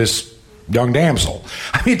time with this young damsel.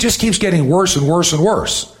 I mean, it just keeps getting worse and worse and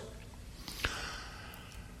worse.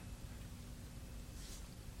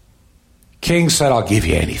 King said, I'll give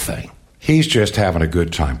you anything. He's just having a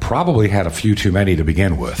good time. Probably had a few too many to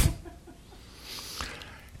begin with.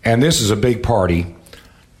 And this is a big party.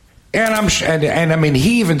 And I mean,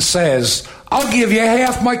 he even says, I'll give you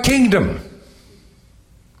half my kingdom.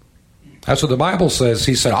 That's what the Bible says.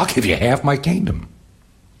 He said, I'll give you half my kingdom.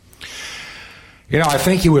 You know, I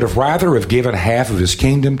think he would have rather have given half of his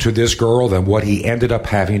kingdom to this girl than what he ended up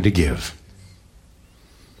having to give.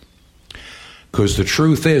 Because the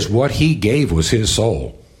truth is, what he gave was his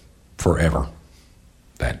soul forever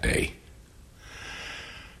that day.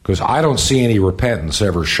 Because I don't see any repentance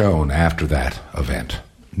ever shown after that event.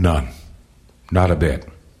 None. Not a bit.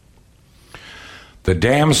 The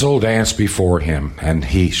damsel danced before him, and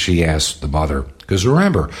she asked the mother. Because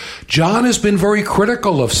remember, John has been very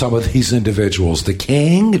critical of some of these individuals. The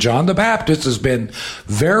king, John the Baptist, has been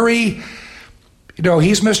very,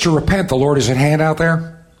 he's Mr. Repent, the Lord is at hand out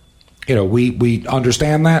there. We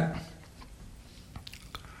understand that.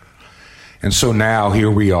 And so now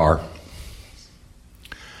here we are.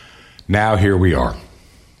 Now here we are.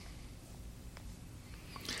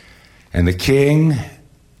 And the king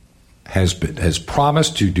has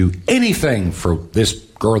promised to do anything for this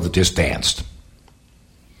girl that just danced.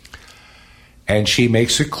 And she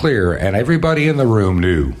makes it clear, and everybody in the room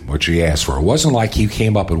knew what she asked for. It wasn't like he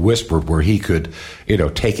came up and whispered where he could,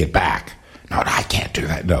 take it back. No, I can't do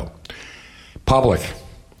that. No. Public.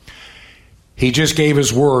 He just gave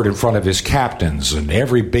his word in front of his captains and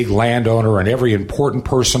every big landowner and every important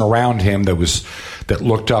person around him that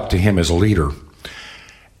looked up to him as a leader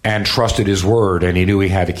and trusted his word, and he knew he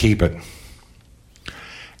had to keep it.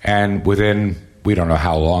 And within, we don't know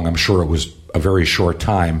how long, I'm sure it was a very short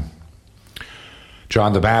time,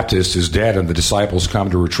 John the Baptist is dead, and the disciples come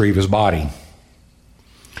to retrieve his body.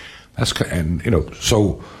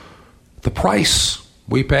 So the price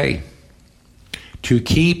we pay to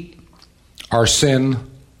keep our sin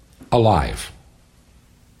alive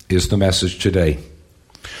is the message today.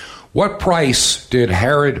 What price did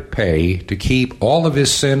Herod pay to keep all of his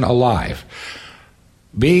sin alive?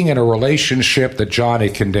 being in a relationship that John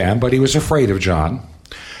had condemned, but he was afraid of John,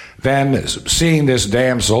 then seeing this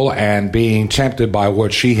damsel and being tempted by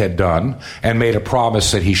what she had done and made a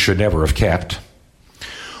promise that he should never have kept,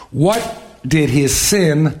 what did his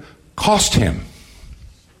sin cost him?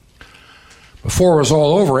 Before it was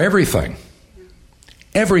all over, everything.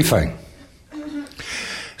 Everything.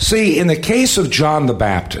 See, in the case of John the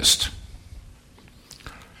Baptist,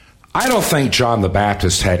 I don't think John the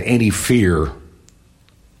Baptist had any fear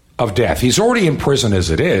of death. He's already in prison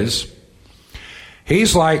as it is.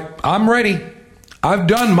 He's like, I'm ready. I've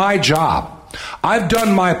done my job. I've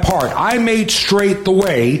done my part. I made straight the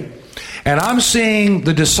way. And I'm seeing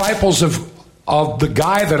the disciples of the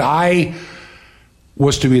guy that I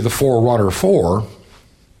was to be the forerunner for.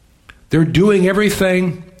 They're doing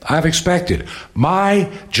everything I've expected.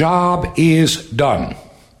 My job is done.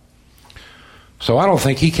 So I don't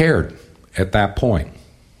think he cared at that point.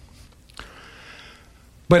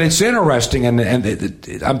 But it's interesting, and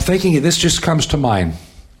I'm thinking this just comes to mind.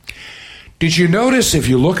 Did you notice, if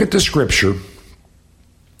you look at the scripture,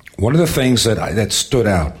 one of the things that stood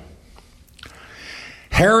out?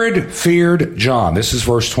 Herod feared John. This is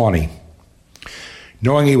verse 20.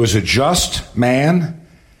 Knowing he was a just man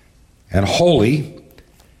and holy,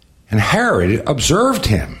 and Herod observed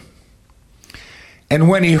him. And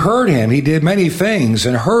when he heard him, he did many things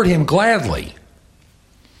and heard him gladly.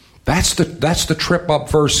 That's the trip up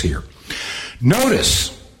verse here.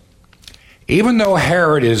 Notice, even though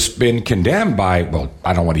Herod has been condemned by, well,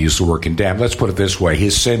 I don't want to use the word condemned. Let's put it this way.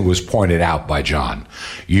 His sin was pointed out by John.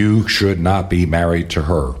 You should not be married to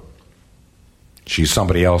her. She's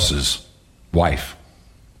somebody else's wife.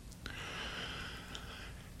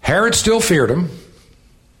 Herod still feared him.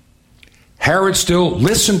 Herod still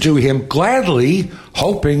listened to him gladly,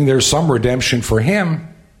 hoping there's some redemption for him.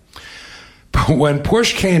 But when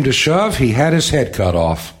push came to shove, he had his head cut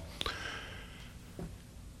off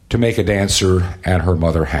to make a dancer and her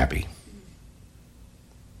mother happy.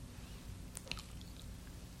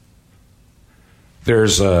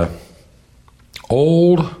 There's a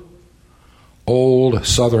old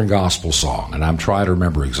Southern gospel song, and I'm trying to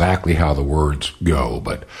remember exactly how the words go,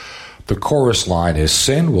 but the chorus line is,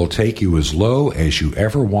 sin will take you as low as you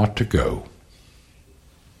ever want to go.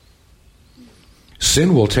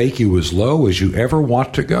 Sin will take you as low as you ever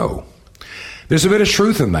want to go. There's a bit of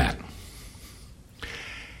truth in that.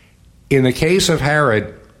 In the case of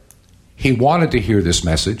Herod, he wanted to hear this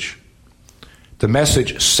message. The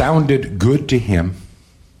message sounded good to him.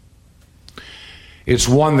 It's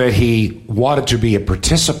one that he wanted to be a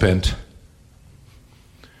participant,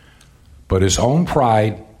 but his own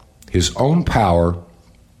pride, his own power,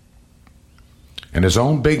 and his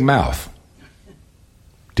own big mouth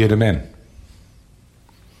did him in.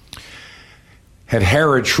 Had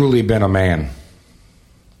Herod truly been a man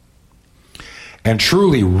and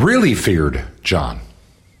truly really feared John,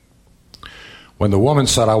 when the woman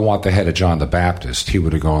said, I want the head of John the Baptist, he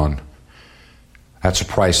would have gone, that's a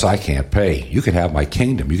price I can't pay. You could have my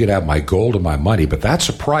kingdom, you could have my gold and my money, but that's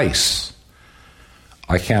a price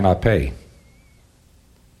I cannot pay.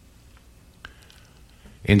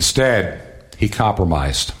 Instead, he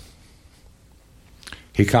compromised.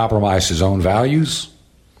 He compromised his own values.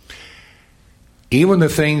 Even the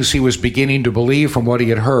things he was beginning to believe from what he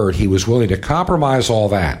had heard, he was willing to compromise all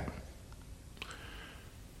that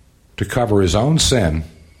to cover his own sin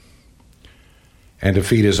and to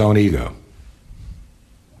feed his own ego.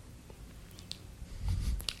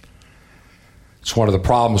 It's one of the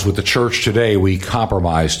problems with the church today. We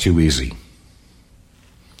compromise too easy.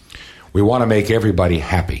 We want to make everybody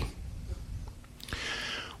happy.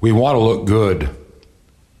 We want to look good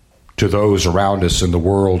to those around us in the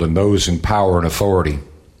world and those in power and authority,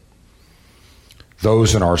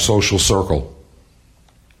 those in our social circle.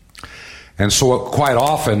 And so quite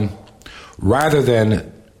often, rather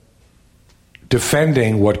than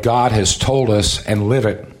defending what God has told us and live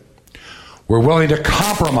it, we're willing to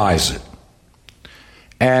compromise it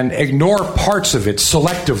and ignore parts of it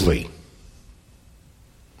selectively.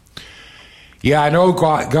 Yeah, I know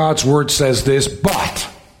God's word says this, but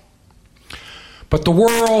the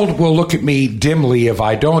world will look at me dimly if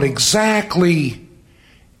I don't exactly.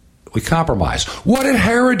 We compromise. What did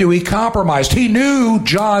Herod do? He compromised. He knew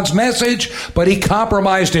John's message, but he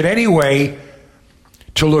compromised it anyway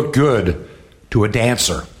to look good to a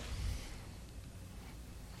dancer.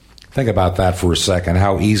 Think about that for a second,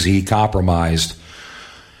 how easy he compromised.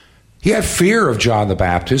 He had fear of John the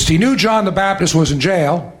Baptist. He knew John the Baptist was in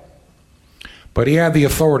jail, but he had the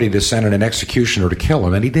authority to send an executioner to kill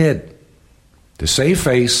him, and he did. To save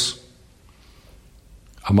face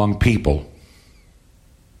among people.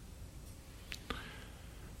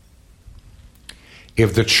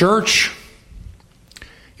 If the church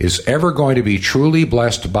is ever going to be truly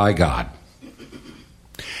blessed by God,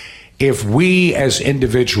 if we as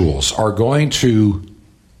individuals are going to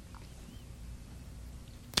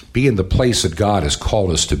be in the place that God has called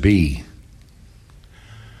us to be,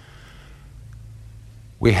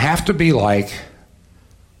 we have to be like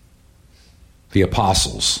the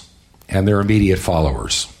apostles and their immediate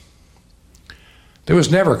followers. There was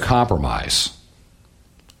never compromise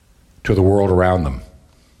to the world around them,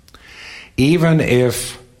 even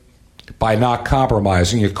if by not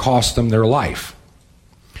compromising it cost them their life.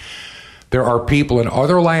 There are people in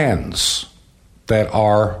other lands that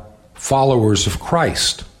are followers of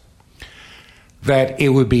Christ that it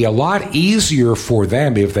would be a lot easier for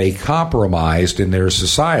them if they compromised in their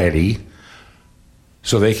society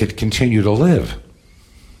so they could continue to live.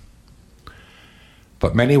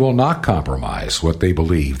 But many will not compromise what they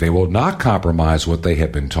believe. They will not compromise what they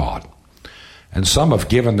have been taught. And some have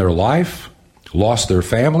given their life, lost their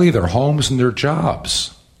family, their homes, and their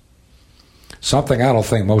jobs. Something I don't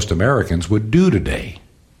think most Americans would do today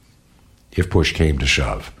if push came to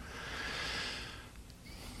shove.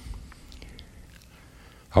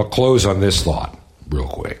 I'll close on this thought real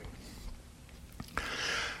quick.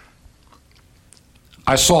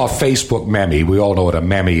 I saw a Facebook meme. We all know what a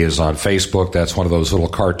meme is on Facebook. That's one of those little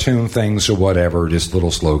cartoon things or whatever, just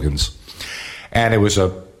little slogans. And it was a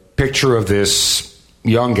picture of this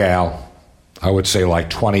young gal, I would say like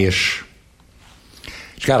 20-ish.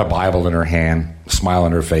 She's got a Bible in her hand, a smile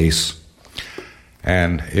on her face.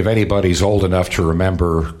 And if anybody's old enough to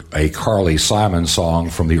remember a Carly Simon song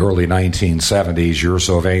from the early 1970s, You're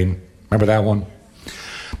So Vain, remember that one?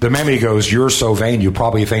 The meme goes, you're so vain, you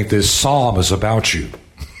probably think this psalm is about you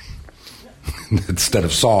instead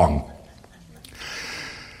of song.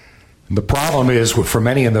 And the problem is, for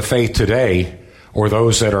many in the faith today, or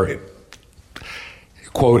those that are,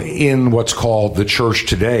 quote, in what's called the church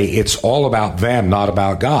today, it's all about them, not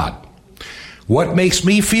about God. What makes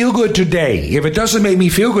me feel good today? If it doesn't make me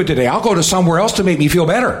feel good today, I'll go to somewhere else to make me feel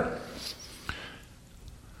better.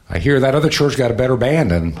 I hear that other church got a better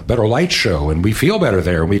band and a better light show, and we feel better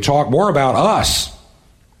there, and we talk more about us.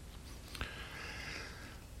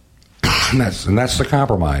 And that's the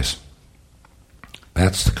compromise.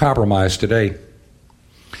 That's the compromise today.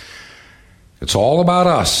 It's all about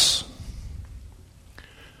us.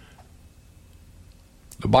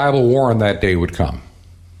 The Bible warned that day would come.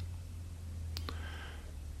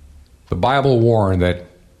 The Bible warned that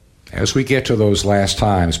as we get to those last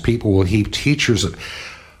times, people will heap teachers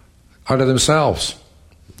unto themselves.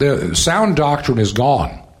 The sound doctrine is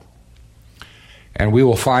gone. And we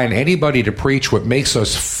will find anybody to preach what makes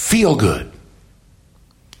us feel good.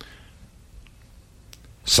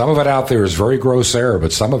 Some of it out there is very gross error,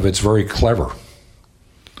 but some of it's very clever.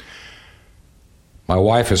 My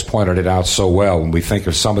wife has pointed it out so well when we think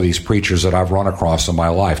of some of these preachers that I've run across in my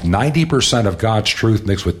life. 90% of God's truth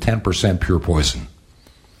mixed with 10% pure poison.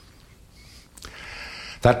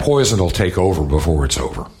 That poison will take over before it's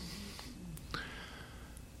over.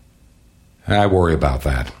 And I worry about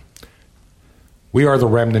that. We are the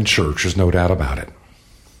remnant church, there's no doubt about it.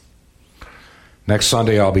 Next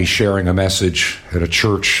Sunday, I'll be sharing a message at a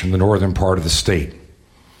church in the northern part of the state.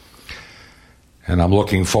 And I'm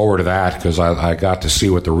looking forward to that because I got to see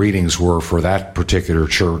what the readings were for that particular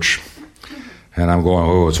church. And I'm going,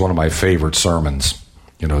 oh, it's one of my favorite sermons,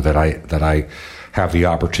 that I have the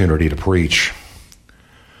opportunity to preach.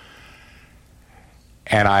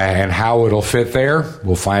 And how it'll fit there,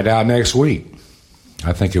 we'll find out next week.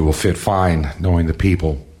 I think it will fit fine, knowing the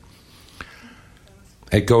people.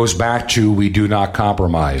 It goes back to we do not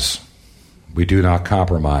compromise. We do not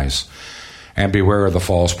compromise. And beware of the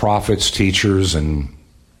false prophets, teachers, and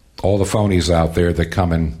all the phonies out there that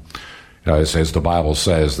come in, as the Bible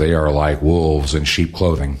says, they are like wolves in sheep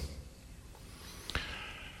clothing.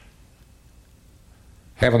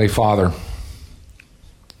 Heavenly Father,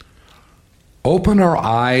 open our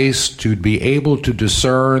eyes to be able to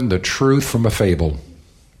discern the truth from a fable.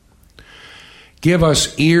 Give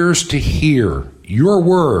us ears to hear your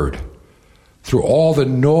word through all the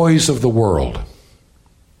noise of the world.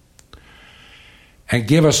 And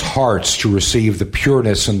give us hearts to receive the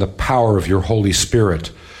pureness and the power of your Holy Spirit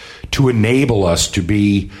to enable us to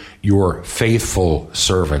be your faithful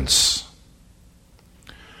servants.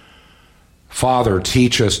 Father,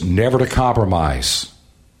 teach us never to compromise,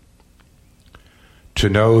 to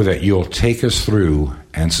know that you'll take us through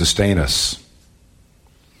and sustain us.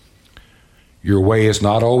 Your way is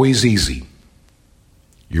not always easy.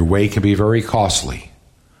 Your way can be very costly.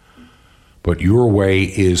 But your way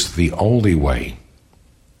is the only way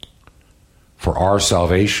for our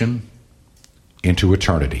salvation, into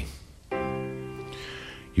eternity.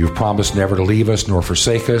 You've promised never to leave us nor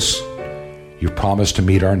forsake us. You've promised to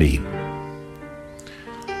meet our need.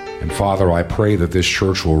 And Father, I pray that this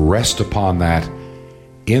church will rest upon that,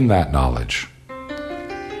 in that knowledge.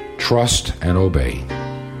 Trust and obey.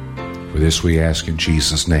 For this we ask in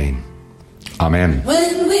Jesus' name. Amen.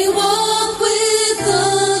 When we walk with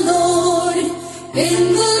the Lord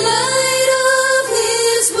in the light of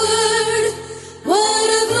His word, what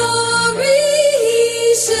a glory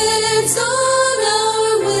He sheds on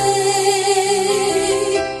our way.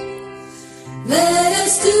 Let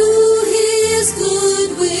us do His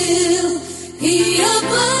good will. He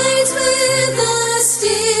abides with us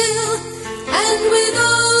still, and with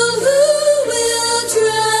all who will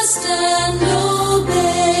trust and obey.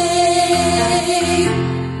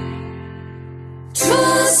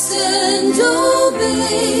 Trust and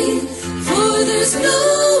obey, for there's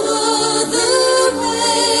no other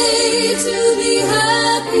way to be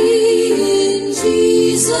happy in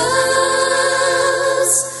Jesus,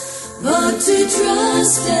 but to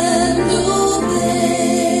trust and obey.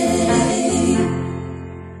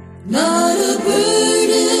 Not a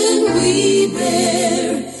burden we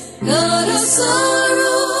bear, not a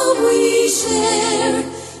sorrow we share,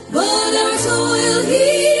 but our toil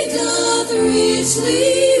He doth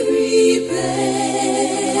richly repay.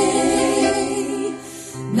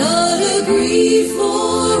 Not a grief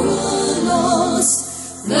or a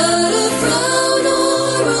loss, not a frown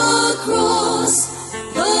or a cross,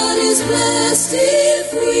 but is blessed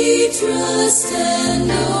if we trust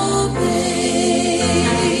and obey.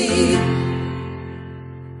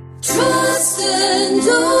 Trust and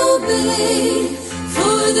obey,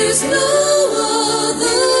 for there's no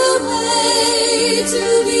other way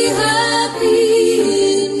to be happy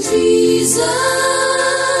in Jesus,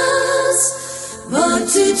 but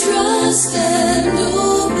to trust and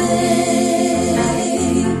obey.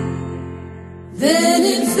 Then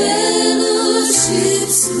in fellowship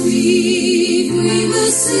sweet we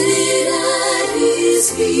will sit at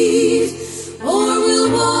His feet, or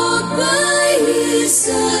we'll walk by His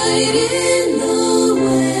side in the way.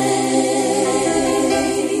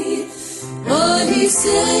 What He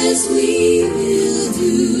says we will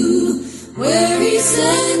do, where He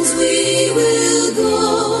sends we will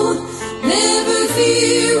go. Never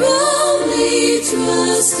fear, only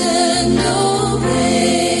trust and obey.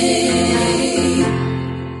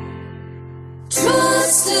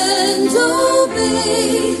 Trust and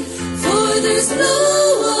obey, for there's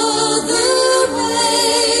no other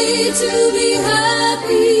way to be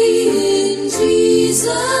happy in Jesus,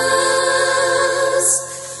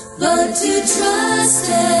 but to trust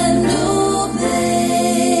and obey.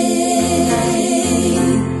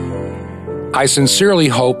 I sincerely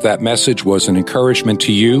hope that message was an encouragement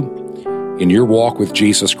to you in your walk with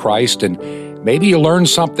Jesus Christ, and maybe you learned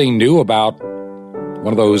something new about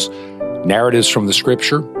one of those narratives from the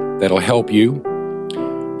Scripture that'll help you.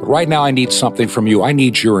 But right now I need something from you. I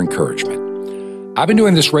need your encouragement. I've been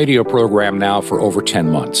doing this radio program now for over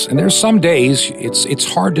 10 months, and there's some days it's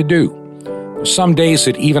hard to do. There's some days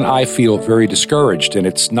that even I feel very discouraged, and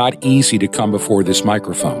it's not easy to come before this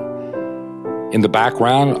microphone. In the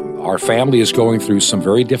background, our family is going through some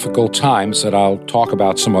very difficult times that I'll talk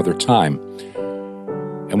about some other time.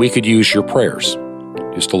 And we could use your prayers.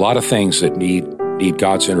 Just a lot of things that need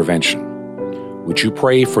God's intervention. Would you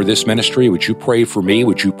pray for this ministry? Would you pray for me?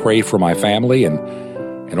 Would you pray for my family and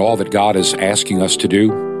all that God is asking us to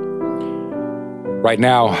do? Right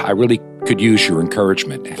now, I really could use your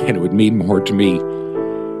encouragement, and it would mean more to me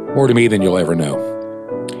than you'll ever know.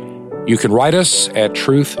 You can write us at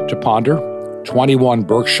Truth to Ponder, 21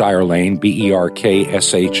 Berkshire Lane, Berkshire,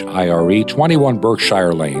 21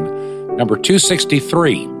 Berkshire Lane, number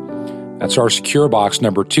 263. That's our secure box,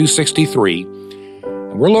 number 263.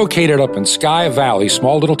 And we're located up in Sky Valley,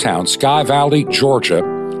 small little town, Sky Valley, Georgia,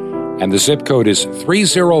 and the zip code is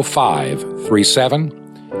 30537.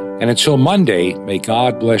 And until Monday, may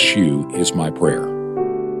God bless you, is my prayer.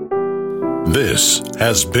 This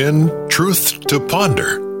has been Truth to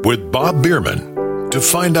Ponder with Bob Bierman. To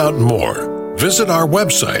find out more, visit our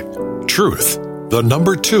website,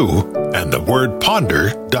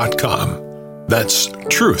 truth2ponder.com. That's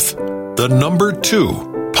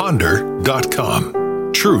truth2ponder.com.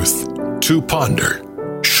 Truth to Ponder,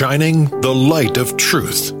 shining the light of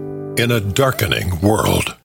truth in a darkening world.